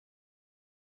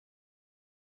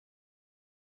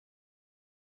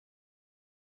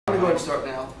ahead and start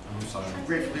now. I'm sorry.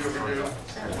 Gratefully overdue.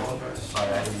 I apologize. Sorry,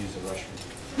 I had to use the restroom.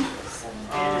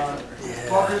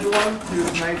 Welcome everyone to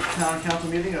tonight's Town Council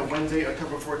meeting on Wednesday,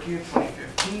 October 14th,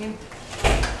 2015.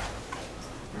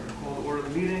 We're going to call the order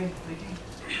of the meeting. Nikki?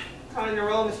 Calling the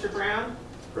roll, Mr. Brown.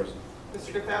 Present.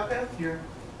 Mr. DeFalco. Here.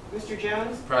 Mr.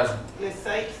 Jones. Present. Ms.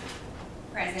 Sykes.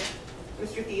 Present.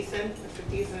 Mr. Thiessen. Mr.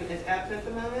 Thiessen is absent at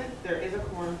the moment. There is a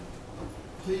quorum.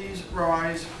 Please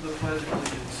rise for the Pledge of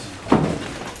Allegiance.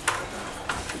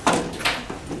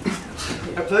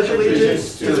 I pledge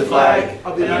allegiance to the flag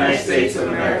of the United States of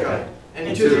America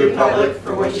and to the republic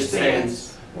for which it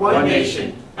stands, one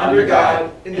nation, under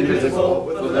God, indivisible,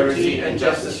 with liberty and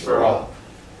justice for all.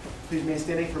 Please remain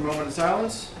standing for a moment of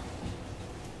silence.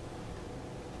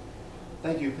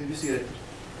 Thank you. Please be seated.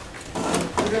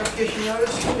 Verification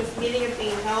notice. This meeting is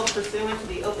being held pursuant to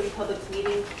the Open Public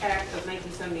Meetings Act of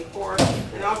 1974,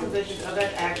 and all provisions of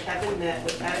that act have been met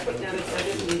with adequate notice of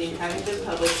this meeting having been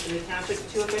published in the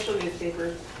Township's two official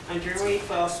newspapers on January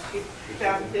 12,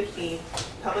 2015,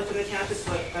 published on the Township's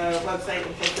website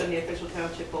and posted on the official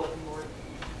Township bulletin board.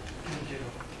 Thank you.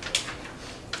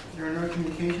 There are no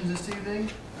communications this evening.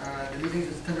 The meeting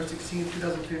is September 16,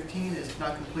 2015 is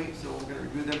not complete, so we're going to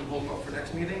review them and hold them up for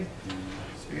next meeting.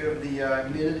 So we have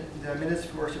the minutes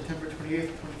for September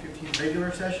 28th, 2015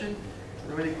 regular session.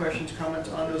 Are there any questions, comments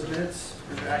on those minutes,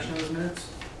 or is there action on those minutes?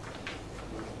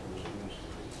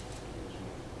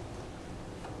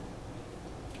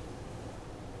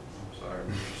 I'm sorry.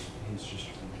 He's just.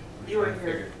 You were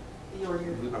here. You were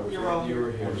here. You were all You here.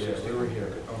 were here. Yeah, we were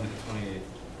here on the 28th.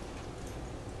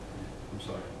 I'm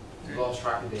sorry. We lost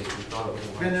track of days. We thought it was a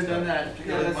Been there, Wednesday. done that.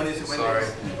 Yeah, Mondays and Sorry.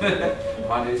 Wednesdays.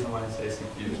 Mondays and Wednesdays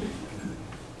confused me.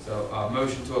 So,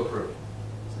 motion to approve.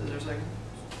 So is there a second?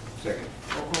 Second.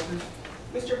 Roll call, please.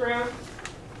 Mr. Brown.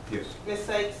 Yes. Ms.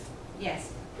 Sykes.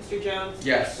 Yes. Mr. Jones.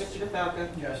 Yes. Mr. DeFalco.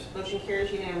 Yes. Motion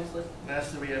carries unanimously.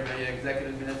 Lastly, we have a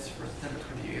executive minutes for September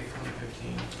 28th,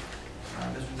 2015.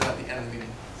 This was at the end of the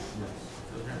meeting.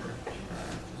 So remember, if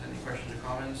there's any questions or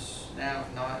comments now,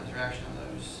 if not, is there action on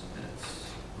those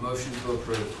minutes? Motion to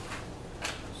approve.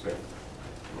 Second.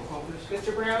 Roll call, please.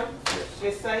 Mr. Brown. Yes.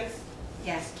 Ms. Sykes.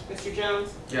 Yes. Mr.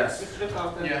 Jones. Yes. Mr.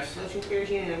 DeFalco. Yes. Motion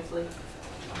carries unanimously.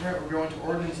 All right, we're going to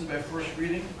ordinances by first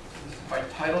reading. This is by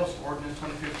title, it's ordinance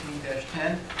 2015-10,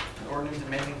 an ordinance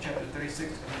amending chapter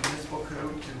 36 of the municipal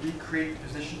code to recreate the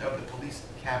position of the police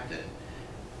captain.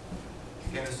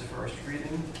 Again, this is the first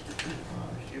reading.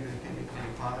 If you have any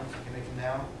comments, you can make them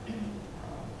now.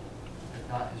 If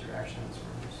not, is there action on this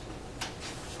ordinance?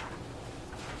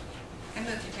 I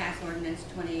move to pass ordinance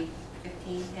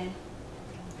 2015-10.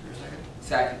 Is there a second?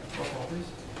 Second. Roll call, please.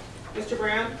 Mr.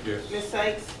 Brown. Yes. Ms.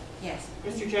 Sykes. Yes.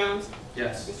 Mr. Jones.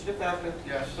 Yes. Mr. DeFalco.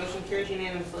 Yes. Motion carries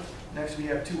unanimously. Next, we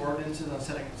have two ordinances on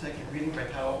second reading by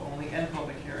title only and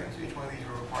public hearings. Each one of these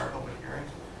will require public hearings,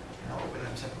 and I'll open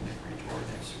them separately for each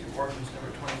ordinance. We have ordinance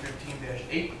number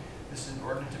 2015-8. This is an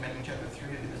ordinance amending chapter 3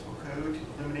 of the municipal code to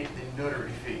eliminate the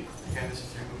notary fee. Again, this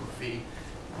is to remove a fee,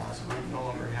 so we no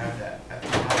longer have that. At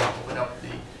this time, I'll open up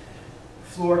the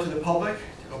floor to the public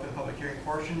to open the public hearing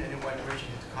portion. Anyone wishing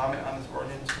to comment on this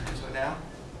ordinance can do so now.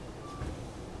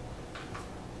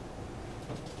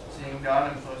 Seeing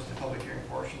none, I'm closing the public hearing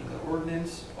portion of the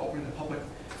ordinance. Opening the public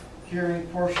hearing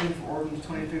portion for ordinance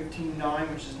 2015-9,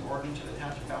 which is an ordinance of the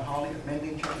Township of Mount Holly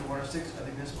amending chapter 106 of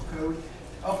the municipal code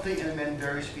to update and amend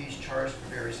various fees charged for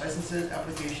various licenses,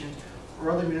 applications, or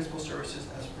other municipal services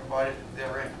as provided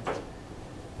therein.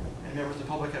 And members of the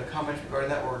public have comments regarding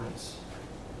that ordinance.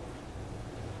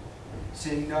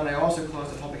 Seeing none, I also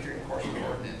close the public hearing portion of the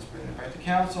ordinance. Bring it back to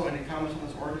council. Any comments on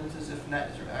those ordinances? If not,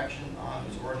 is there action on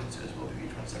those ordinances? We'll do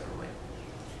each one separately.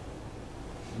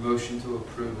 Motion to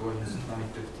approve ordinance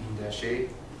 2015-8. Is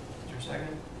there a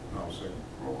second? No, second.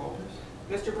 Roll call,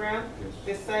 please. Mr. Brown. Yes.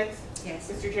 Ms. Sykes.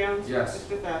 Yes. Mr. Jones. Yes.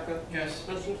 Mr. DeFalco. Yes.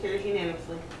 Motion carries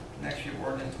unanimously. Next, we have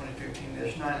ordinance 2015-9.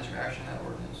 Is there action on that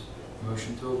ordinance?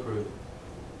 Motion to approve.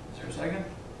 Is there a second?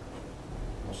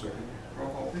 No, second. Roll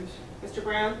call, please. Mr.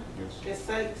 Brown. Yes. Ms.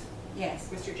 Sykes. Yes.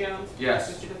 Mr. Jones. Yes.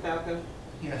 Mr. DeFalco.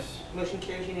 Yes. Motion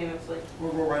carries unanimously.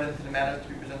 We'll go right into the matters to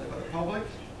be presented by the public.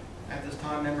 At this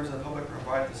time, members of the public are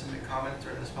invited to submit comments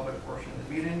during this public portion of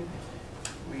the meeting.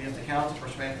 We, as the council,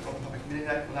 pursuant to the Open Public Meeting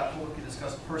Act, will not publicly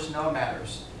discuss personnel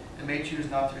matters and may choose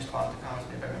not to respond to comments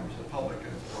made by members of the public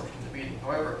in this portion of the meeting.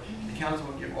 However, the council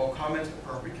will give all comments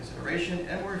appropriate consideration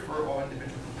and will refer all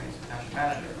individual complaints to the township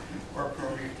manager or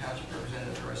appropriate township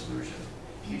representative for resolution.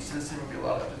 Each citizen will be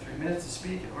allowed up to 3 minutes to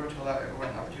speak in order to allow everyone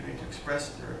an opportunity to express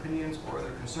their opinions or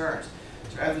their concerns.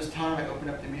 So at this time, I open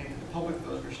up the meeting to the public.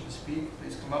 Those wishing to speak,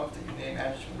 please come up, take your name,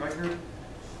 address for the record.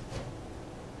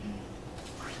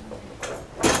 Roll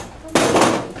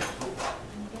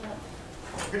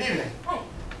Good evening. Hi.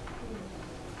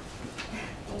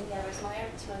 Amy Meyer,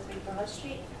 203 Broad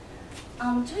Street.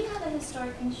 Do we have a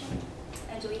historic commission?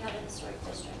 And do we have a historic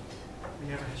district? We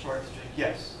have a historic district,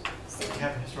 yes. City? We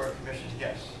have a historic commission,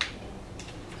 yes.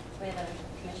 We have a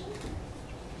commission?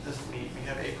 Doesn't mean, we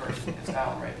have a person, it's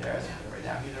Alan right there, as of right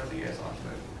now, he's our liaison to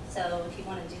it. So if you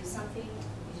want to do something,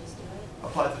 you just do it?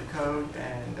 Apply to the code,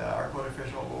 and our code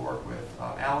official will work with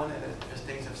Alan, and it's just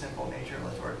things of simple nature,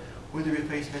 let's work window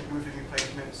replacement, roofing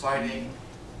replacement, siding,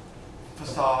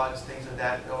 facades, things of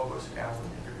that, it all goes to Alan.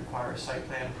 If it requires site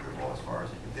plan approval as far as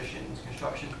the conditions,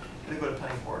 construction, it'll go to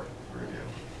planning board for review.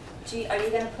 Are you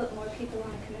going to put more people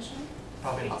on the commission?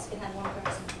 Probably Or not. you just going to have one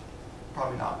person?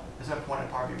 Probably not. At some point,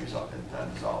 it'll probably be dissolved.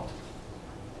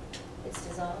 It's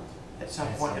dissolved? At some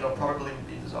point, it'll probably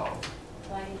be dissolved.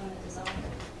 Why do you want to dissolve it?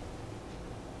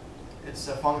 It's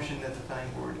a function that the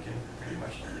planning board can pretty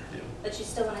much do. But you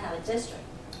still want to have a district?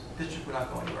 District would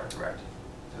not go anywhere, correct?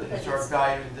 So the Because historic it's-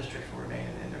 value of the district will remain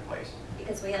in their place.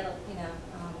 Because we have,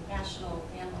 national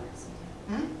landmarks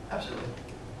in here. Absolutely.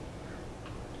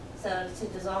 So to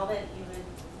dissolve it, you would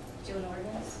do an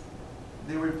ordinance?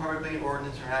 There would probably be an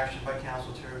ordinance or an action by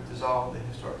council to dissolve the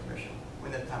historic commission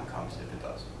when that time comes, if it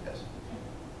does, yes.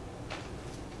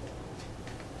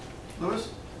 Louis?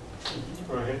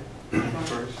 Go ahead.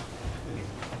 First.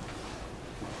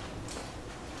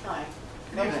 Hi,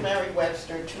 Good name's evening. Mary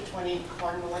Webster, 220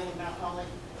 Cardinal Lane, Mount Holly.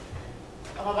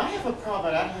 I have a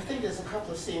problem, I think there's a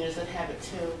couple of seniors that have it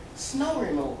too. Snow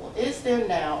removal, is there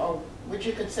now, or would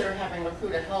you consider having a crew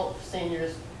to help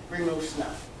seniors remove snow?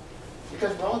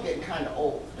 Because we're all getting kind of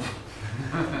old.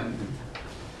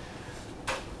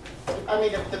 I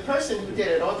mean, the person who did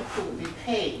it, or the crew would be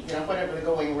paid, whatever the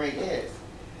going rate is.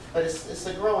 But it's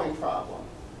a growing problem.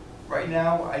 Right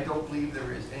now, I don't believe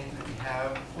there is anything that we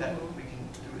have that we can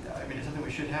do with that. I mean, it's something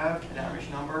we should have, an average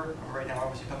number. Right now,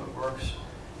 obviously, Public Works,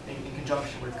 in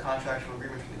conjunction with contractual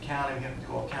agreements with the county, we have to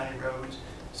do all county roads,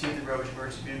 safety roads,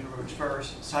 emergency vehicle roads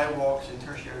first, sidewalks and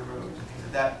tertiary roads and things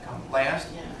like that come last.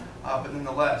 Yeah. But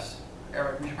nonetheless,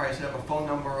 Eric, we should probably set up a phone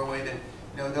number or a way that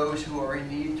those who are in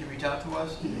need can reach out to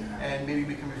us, and maybe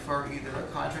we can refer either a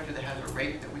contractor that has a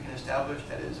rate that we can establish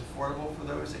that is affordable for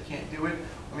those that can't do it,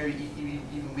 or maybe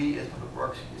even we as Public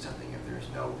Works can do something if there's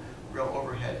no real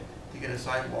overhead to get a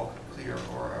sidewalk clear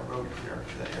or a road clear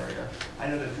to that area. I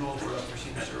know that Jules were up for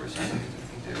senior services and things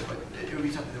we can do, but it would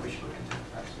be something that we should look into.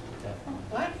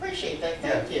 Well, I appreciate that,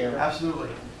 thank you. Absolutely.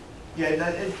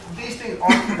 Yeah, these things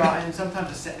aren't forgotten.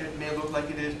 Sometimes it may look like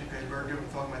it is because we're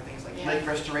talking about things like lake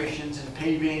restorations and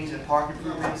pavings and park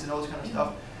improvements and all this kind of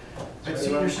stuff. But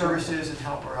senior services and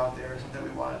help are out there is something we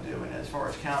want to do. And as far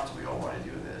as council, we all want to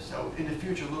do this. So in the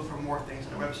future, look for more things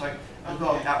on the website as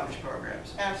well as outreach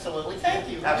programs. Absolutely, thank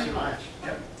you very Absolutely. much.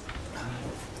 Yep.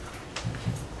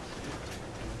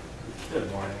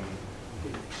 Good morning.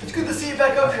 It's good to see you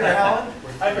back up here, Alan.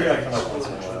 I figured I'd come up once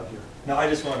in a while. No, I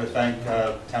just wanted to thank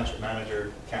Township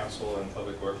Manager, Council, and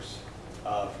Public Works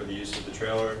for the use of the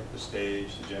trailer, the stage,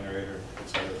 the generator,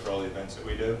 etc. for all the events that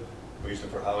we do. We use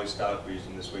them for Holly Stock, we use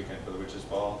them this weekend for the Witches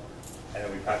Ball, and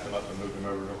then we pack them up and move them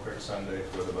over real quick Sunday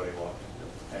for the buddy walk.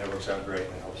 And it works out great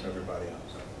and it helps everybody out,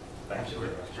 so thank you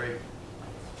very much. Great.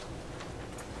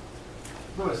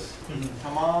 Louis,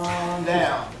 come on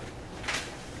down.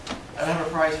 I don't have a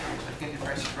price for you, so I can't do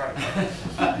prices right.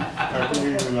 I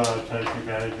believe Township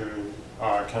Manager,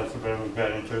 Councilmember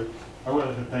Bennington. I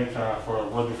wanted to thank for a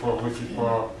wonderful Witches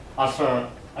Ball. I saw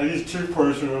at least two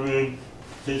persons, I mean,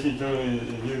 Casey Jones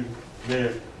and you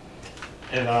there.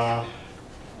 And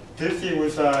this year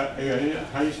was,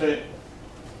 how you say it?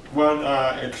 One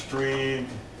extreme,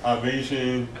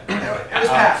 amazing. It was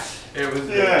packed. It was,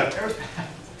 Yeah, It was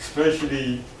packed.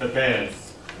 especially the band.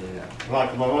 yeah.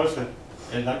 Like Melissa.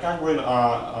 And that guy went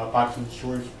boxing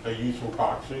shorts, the usual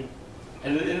boxing.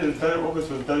 And it is almost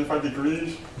 35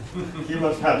 degrees. He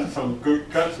must have some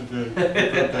good guts to do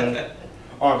that.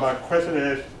 My question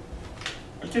is,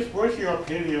 just what's your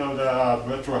opinion on the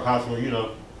virtual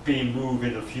hospital, being moved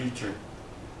in the future?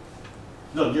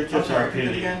 No, I'm just sorry, your repeat it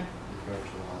opinion. again.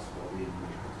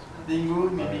 Being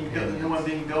moved, being built, the new one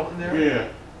being built in there? Yeah.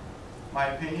 My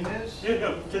opinion is, Yeah,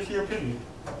 no, just your opinion.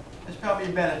 it's probably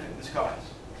a benefit in disguise.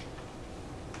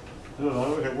 I don't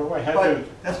know, what I had to,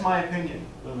 But that's my opinion.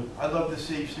 I'd love to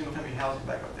see single-family housing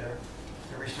back up there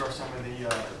to restore some of the,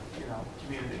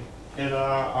 community. and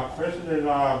our president,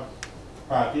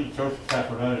 I think Joseph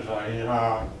Caponetta's,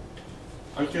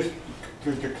 I just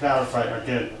to clarify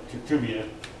again to me,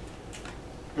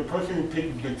 the person who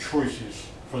picked the choices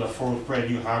for the 4 brand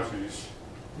new houses,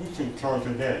 who's in charge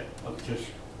of that? Of just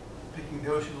Picking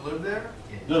those who live there,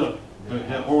 the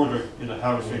order in the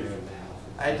housing.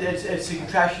 It's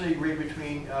contractually agreed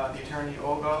between the attorney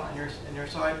Olga on your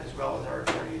side as well as our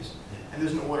attorneys. And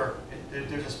there's an order.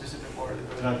 There's a specific order that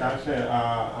goes. Like I said,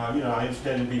 I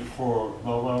understand it before,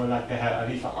 but we would like to have at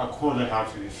least a corner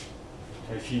houses.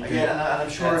 Again, and I'm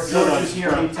sure if George is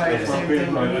here, he'd tell you the same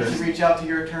thing. You need to reach out to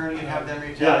your attorney and have them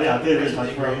reach out. Yeah, to they the is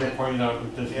like agreement. pointing out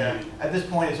with this Yeah, meeting. at this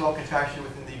point, it's all contractually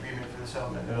within the agreement for the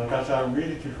settlement. And like I said, I'm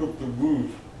ready to hook the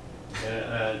roof.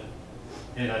 And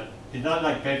it's not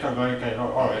like Bank of America,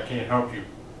 oh, I can't help you.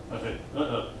 I said,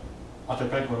 I said,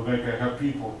 Bank of America help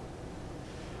people.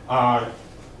 Like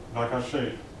I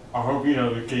said, I hope, we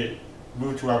can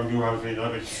move to our new house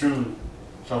soon.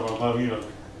 So,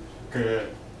 could,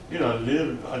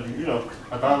 live,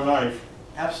 a better life.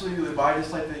 Absolutely, but I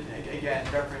just like to, again,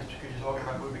 reference, because you're talking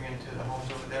about moving into the homes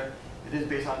over there. It is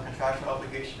based on contractual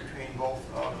obligation between both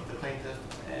the plaintiff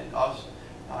and us,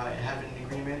 and having an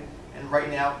agreement. And right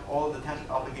now, all of the township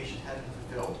obligations have been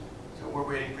fulfilled. So we're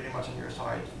waiting pretty much on your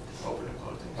side to open and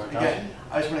close things. Okay. Again,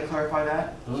 I just want to clarify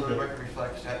that, so the Okay. record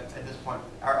reflects that at this point,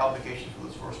 our obligation for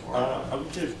this first floor. I'm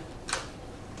just,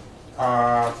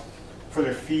 for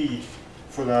the fees,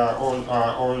 for the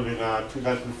order in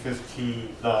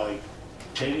 2015,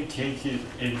 any changes,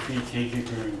 any fee changes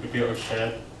to build a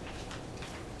shed?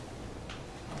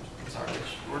 I'm sorry,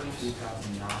 which ordinance?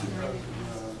 2009.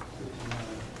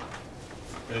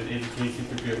 Any changes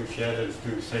to build a shed as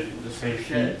to say the same fee?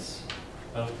 Sheds?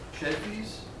 Oh. Shed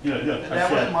fees? Yeah, a That wasn't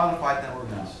shed. modified in that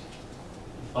ordinance.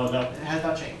 Oh, no. It has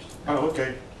not changed. Oh,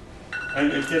 okay.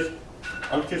 And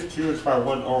I'm just curious about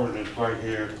one ordinance right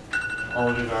here.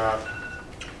 Ordinance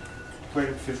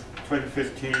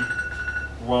 2015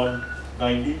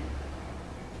 190.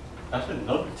 That's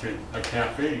another thing, a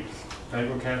cafe,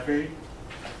 Tango Cafe.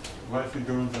 Why is it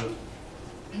doing the?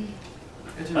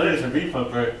 It's I think it's a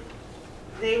refund, but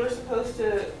They were supposed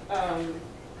to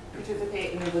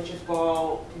participate in the Witches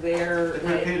Ball there.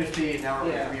 They paid a fee and now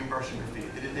we're Yeah. reimbursing the fee.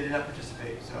 They did not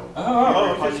participate, so.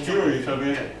 I'm just curious. I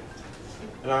mean,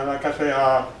 Yeah. like I say,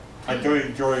 I do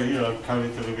enjoy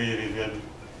coming to the meetings, and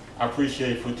I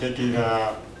appreciate for taking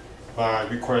my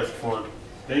request for.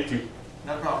 Thank you.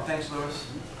 No problem. Thanks, Louis.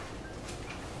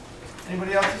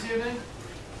 Anybody else this evening?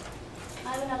 I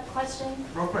have another question.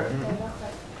 Real quick. Okay, real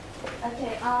quick.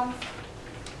 Okay,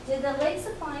 did the Lakes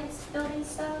Appliance building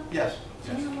stuff? Yes.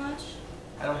 Do you know how much?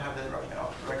 I don't have that right now,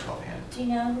 record offhand. Do you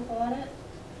know who bought it?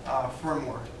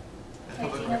 Fernmore. That's Okay, do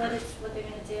public you know record. what they're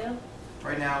gonna do?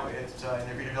 Right now, it's in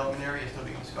the redevelopment area, it's still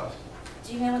being discussed.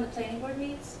 Do you know when the planning board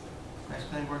meets? Next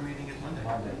planning board meeting is Monday.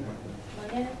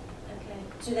 Monday?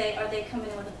 Okay. Are they coming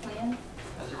in with a plan?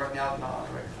 As of right now, it's not on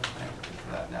the record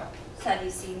for that now. So have you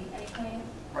seen any plan?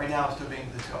 Right now, it's still being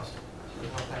discussed, so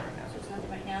there's no plan right now. So there's nothing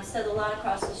right now. So the lot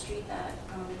across the street that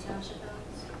the township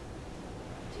owns?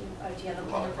 Do you have a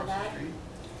The lot plan for across the that? street.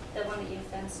 The one that you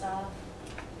fenced off?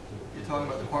 You're talking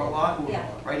about the corner lot? Yeah.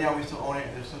 Right now, we still own it,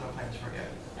 there's still no plans for it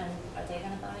yet. And are they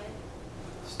gonna buy it?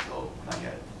 Still, not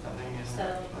yet. Nothing is in So-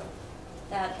 there, but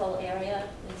That whole area,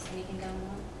 is anything going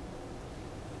on?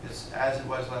 it's as it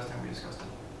was last time we discussed it.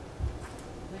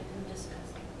 Who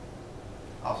discussed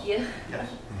it? Us. You? Yes.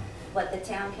 What, the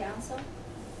town council?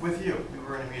 With you, we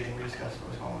were in a meeting, we discussed what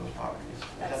was going on with those properties.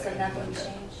 That's, so nothing's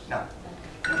changed? No.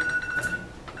 Okay. Nothing.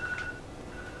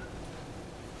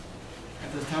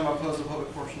 At this time, I'll close the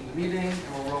public portion of the meeting, and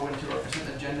we'll roll into our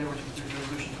consent agenda, which includes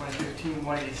Resolution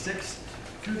 2015-186,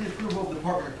 through the approval of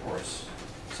department reports.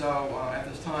 So, at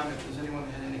this time, if there's anyone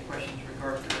that has any questions in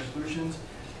regards to the resolutions,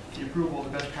 the approval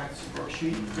of the best practices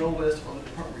worksheet, bill list, or the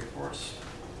department reports,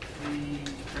 please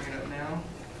bring it up now.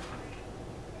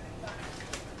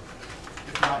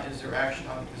 If not, is there action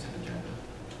on the consent agenda?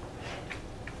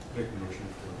 Make a motion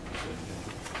for consent agenda.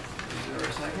 Is there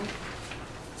a second?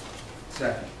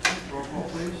 Second. Roll call,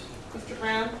 please. Mr.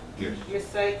 Brown? Yes. Ms.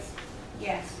 Sykes?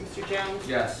 Yes. Mr. Jones?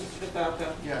 Yes. Mr.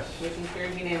 DeFalco? Yes. Motion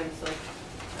carried unanimously.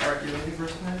 Eric, you looking for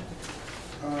us tonight?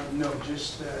 No,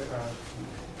 just that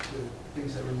the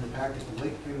things that were in the packet, the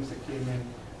late things that came in,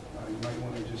 you might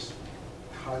want to just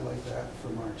highlight that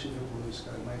from our chief of police,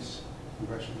 got a nice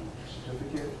congressional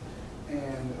certificate.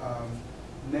 And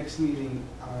next meeting,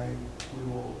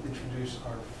 we will introduce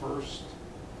our first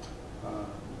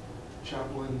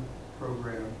chaplain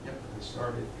program that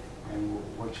started, and we'll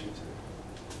want you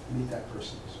to meet that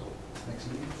person. So next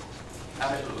meeting.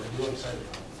 Absolutely. Real excited.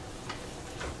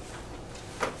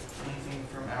 Anything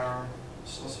from our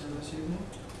solicitor this evening?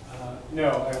 No,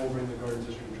 I will bring the Garden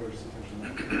District George's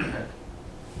attention. Okay.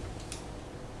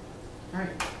 All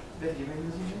right. Beth, you ready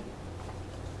this evening?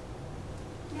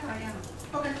 No, I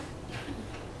don't. Okay.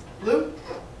 Lou?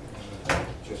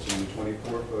 Just on the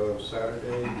 24th, of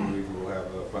Saturday, we will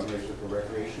have a fundraiser for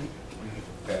recreation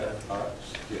at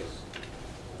Arts. Yes.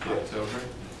 October.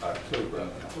 October.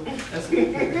 That's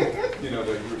You know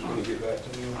that you were supposed to get back to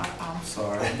me. I'm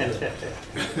sorry.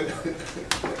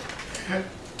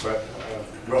 But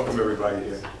welcome everybody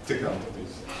here to come,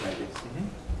 please. Thank you.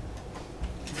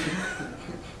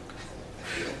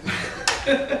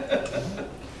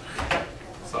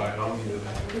 Sorry, I don't mean to.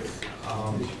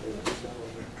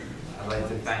 I'd like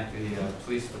to thank the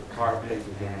police department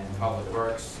and Public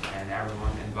Works and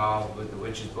everyone involved with the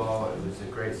Witches Ball. It was a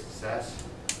great success.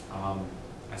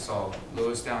 I saw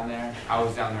Lewis down there. I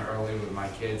was down there early with my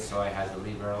kids, so I had to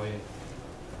leave early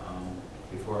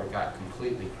before it got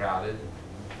completely crowded.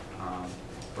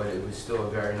 But it was still a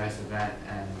very nice event,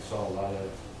 and saw a lot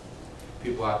of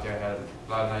people out there. Had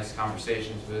a lot of nice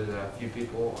conversations with a few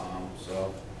people,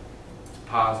 so it's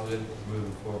positive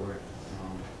moving forward.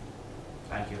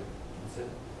 Thank you. That's it.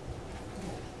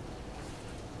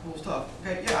 cool stuff.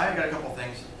 Okay, yeah, I got a couple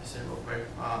things to say real quick.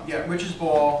 Yeah, Witch's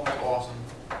Ball was awesome.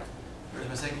 It was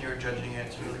my second year judging it.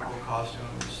 It's really cool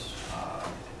costumes.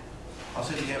 I'll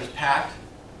say it again, it was packed,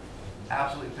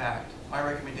 absolutely packed. My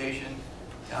recommendation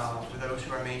for those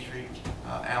who are Main Street,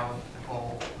 Alan,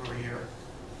 Nicole, who are here,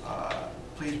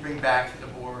 please bring back to the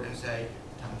board and say,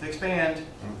 time to expand.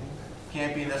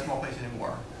 Can't be in that small place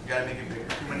anymore. You got to make it bigger.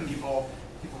 Too many people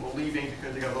were leaving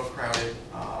because they got a little crowded.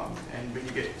 And when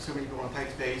you get so many people in a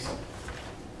tight space,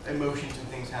 emotions and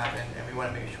things happen, and we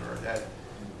want to make sure that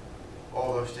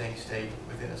all those things stay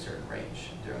within a certain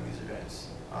range during these events.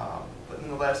 But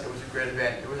nonetheless, it was a great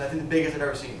event. It was, I think, the biggest I've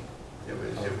ever seen. It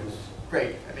was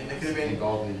great. I mean, it could have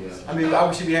been. I mean,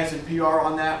 obviously we had some PR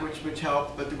on that, which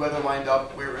helped, but the weather lined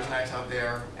up where it was nice out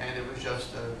there, and it was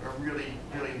just a really,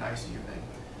 really nice evening.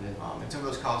 And some of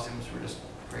those costumes were just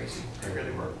crazy. They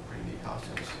really were pretty neat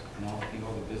costumes. And I think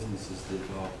all the businesses did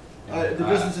well. The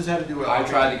businesses had to do well. I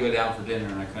tried to go down for dinner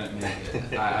and I couldn't make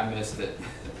it. I missed it.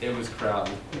 It was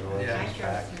crowded. Yeah. I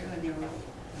drove through and there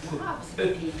were lots of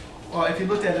people. Well, if you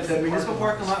looked at it, the municipal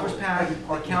parking lot was packed,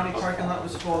 the county parking lot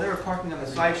was full. They were parking on the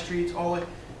side streets.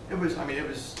 It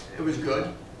was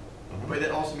good, but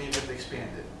that also means that they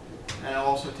expanded, and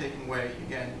also taking away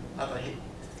again. Not that I hate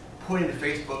putting it to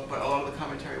Facebook, but a lot of the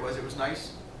commentary was it was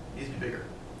nice, it needs to be bigger.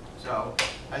 So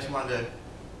I just wanted to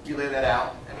relay that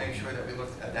out and make sure that we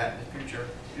looked at that in the future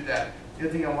to do that. The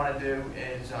other thing I want to do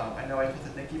is, I know I talked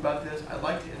to Nikki about this. I'd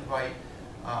like to invite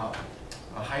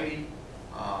Heidi,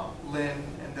 Lynn,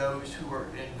 and those who are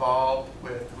involved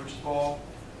with the Witch's Ball,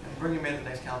 and bring them in the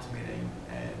next council meeting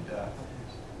and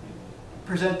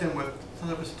present them with some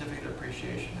of a certificate of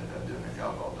appreciation that they're doing a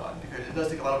job well done. Because it does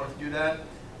take a lot of work to do that,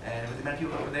 and with the amount of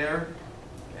people that were there,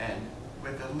 and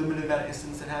with the limited amount of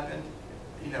incidents that happened,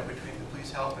 you know, between the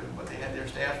police help and what they had their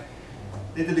staff,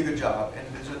 they did a good job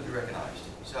and deserve to be recognized.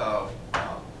 So,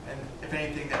 and if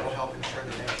anything, that will help ensure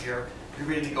that next year we're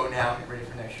ready to go now and get ready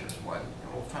for next year's one.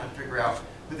 And we'll try to figure out,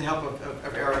 with the help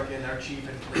of Eric and our chief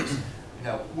and police, you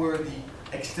know, where the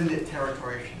extended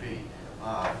territory should be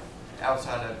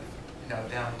outside of, you know,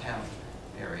 downtown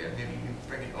area. Maybe you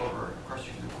bring it over across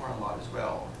the corner lot as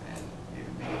well, and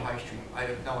maybe High Street. I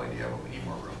have no idea, but we need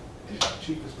more room.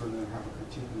 Chief is going to have a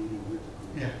critique meeting with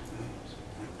the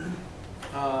group.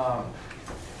 Yeah.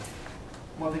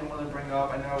 One thing I wanted to bring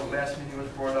up, I know last meeting was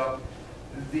brought up,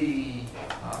 the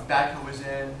backhoe was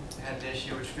in, had the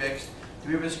issue, was fixed. Do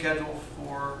we have a schedule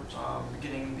for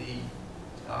getting the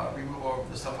removal of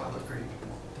the stuff on the creek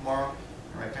tomorrow?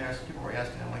 All right, I know people were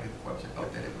asking, I want to get the website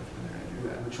updated with when they're going to do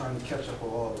that. We're trying to catch up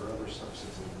with all of our other stuff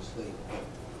since it was late.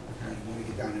 And when we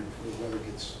get down there before the weather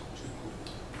gets too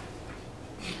cold.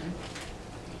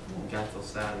 Got till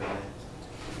Saturday.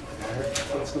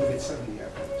 It's going to get 70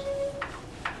 afterwards.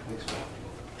 Next week.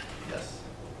 Yes.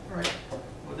 All right.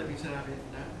 Well, that being said, I have anything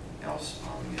else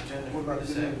on the agenda? What about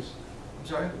the good news? I'm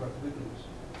sorry? What about the good news?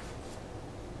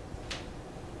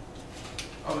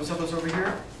 Oh, the stuff that's over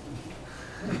here?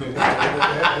 So,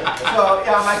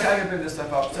 yeah, I can bring this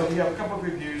stuff up. So we have a couple of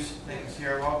reviews things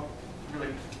here. Well,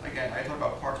 really, again, I talked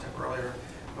about park stuff earlier,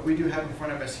 but we do have in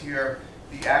front of us here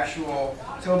the actual,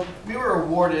 so we were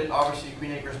awarded, obviously,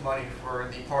 Green Acres money for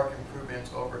the park improvements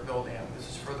over at Bill Dam. This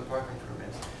is for the park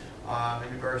improvements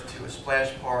in regards to a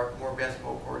splash park, more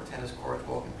basketball court, tennis courts,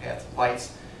 walking paths,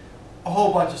 lights, a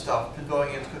whole bunch of stuff,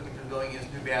 pavilions, cooking pavilions,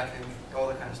 new bathrooms, all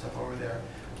that kind of stuff over there.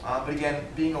 But again,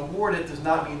 being awarded does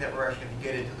not mean that we're actually going to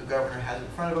get it until the governor has it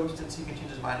in front of him, since he can change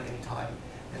his mind at any time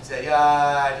and say,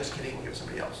 just kidding, we'll give it to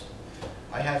somebody else.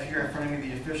 I have here in front of me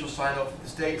the official sign-off of the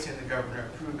state saying the governor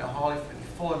approved Mount Holly for the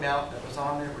full amount that was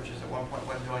on there, which is a $1.1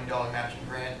 billion matching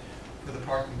grant for the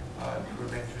parking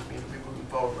improvements, which means we're moving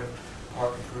forward with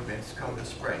park improvements come this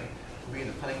spring. We're in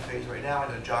the planning phase right now. I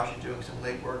know Josh is doing some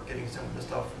legwork, getting some of the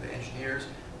stuff for the engineers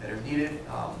that are needed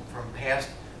from past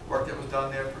work that was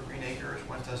done there for Green Acres.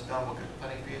 Once that's done, we'll get the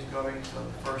planning phase going. So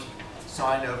the first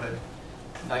sign of a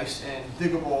nice and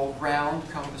diggable ground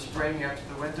come the spring after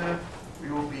the winter, we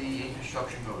will be in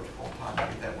construction mode full time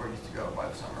to get that where it needs to go by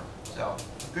the summer. So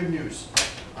good news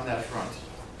on that front.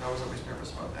 I was always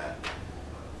nervous about that.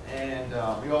 And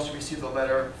we also received a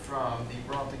letter from the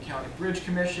Burlington County Bridge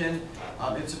Commission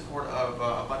in support of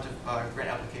a bunch of grant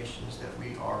applications that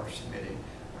we are submitting,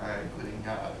 including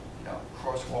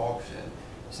crosswalks and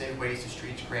Save Ways to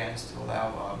Streets grants to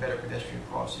allow better pedestrian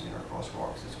crossing in our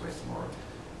crosswalks. This way it's more,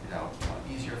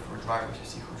 easier for drivers to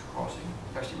see who's crossing,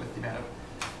 especially with the amount of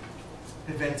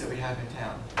events that we have in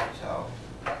town. So,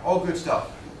 all good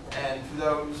stuff. And for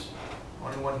those,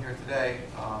 only one here today,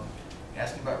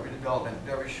 asking about redevelopment,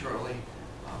 very shortly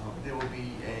there will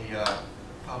be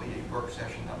probably a work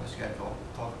session on the schedule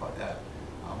to talk about that.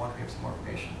 Once we have some more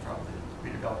information from the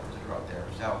redevelopers that are out there.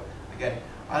 So again,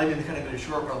 I think it's kind of been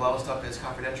short, but a lot of stuff is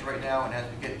confidential right now, and as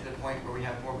we get to the point where we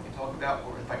have more we can talk about,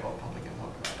 we'll invite all the public and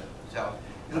talk about it. So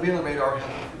it'll be on the radar,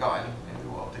 hasn't been forgotten, and we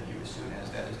will update you as soon as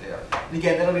that is there. And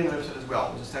again, that'll be another episode as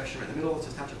well. There's a section right in the middle that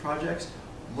says Township projects.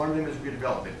 One of them is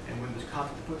redevelopment, and when there's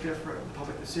content to put there for the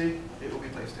public to see, it will be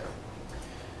placed there.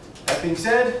 That being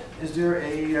said, is there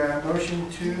a motion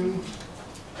to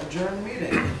adjourn the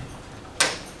meeting?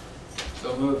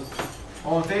 So moved.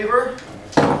 All in favor?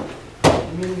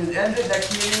 The meeting is ended.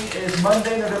 Next meeting is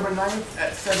Monday, November 9th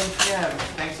at 7 p.m.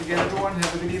 Thanks again, everyone.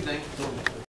 Have a good evening.